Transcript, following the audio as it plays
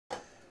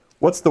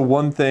What's the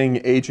one thing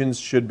agents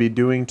should be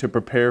doing to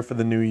prepare for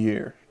the new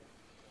year?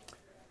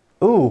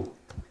 Ooh,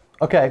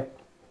 okay.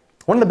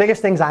 One of the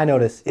biggest things I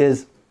notice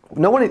is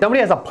nobody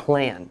has a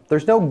plan.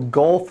 There's no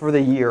goal for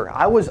the year.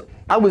 I was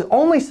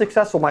only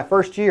successful my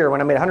first year when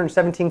I made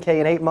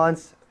 $117K in 8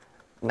 months,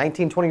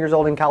 19, 20 years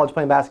old in college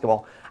playing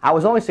basketball. I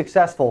was only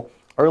successful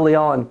early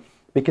on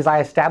because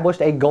I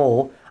established a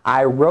goal.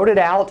 I wrote it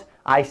out,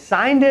 I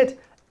signed it,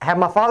 had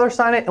my father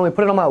sign it, and we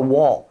put it on my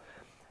wall.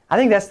 I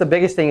think that's the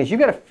biggest thing is you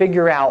got to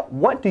figure out,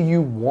 what do you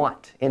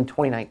want in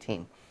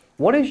 2019?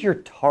 What is your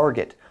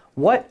target?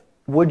 What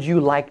would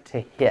you like to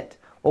hit?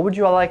 What would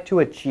you like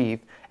to achieve?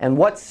 And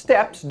what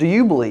steps do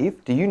you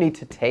believe do you need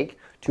to take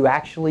to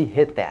actually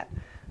hit that?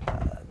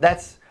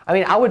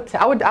 I would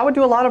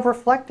do a lot of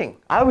reflecting.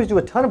 I always do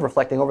a ton of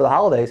reflecting over the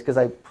holidays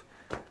because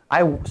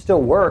I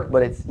still work,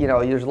 but it's,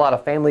 there's a lot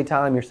of family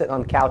time. You're sitting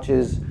on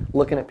couches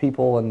looking at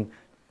people and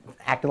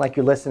acting like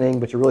you're listening,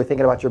 but you're really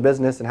thinking about your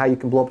business and how you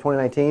can blow up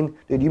 2019.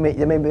 Dude,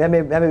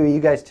 maybe you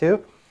guys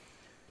too.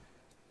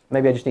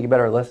 Maybe I just need to get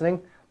better at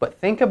listening. But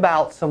think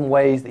about some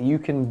ways that you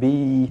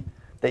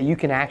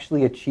can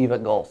actually achieve a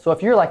goal. So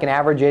if you're like an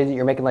average agent,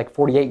 you're making like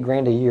 48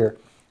 grand a year.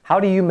 How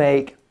do you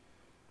make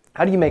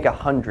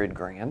 100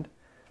 grand?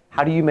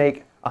 How do you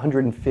make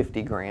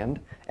 150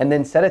 grand? And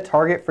then set a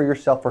target for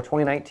yourself for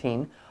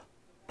 2019.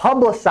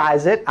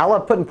 Publicize it. I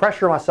love putting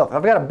pressure on myself. If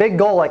I've got a big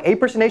goal, like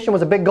 8% Nation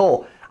was a big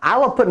goal. I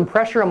love putting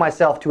pressure on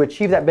myself to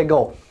achieve that big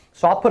goal.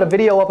 So I'll put a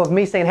video up of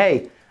me saying,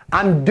 hey,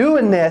 I'm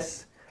doing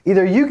this.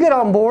 Either you get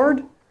on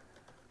board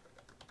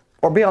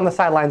or be on the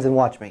sidelines and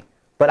watch me.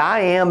 But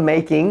I am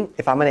making,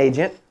 if I'm an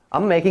agent,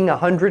 I'm making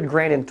 100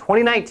 grand in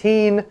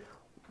 2019.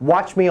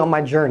 Watch me on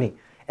my journey.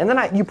 And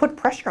then you put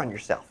pressure on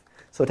yourself.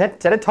 So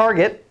set a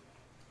target,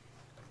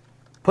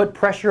 put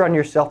pressure on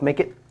yourself,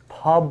 make it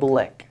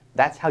public.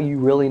 That's how you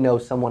really know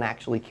someone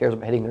actually cares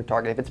about hitting their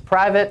target. If it's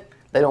private,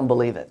 they don't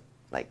believe it.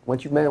 Like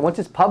once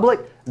it's public,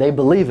 they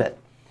believe it.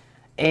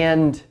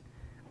 And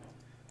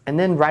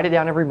then write it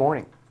down every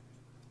morning,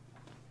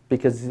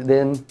 because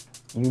then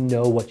you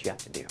know what you have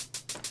to do.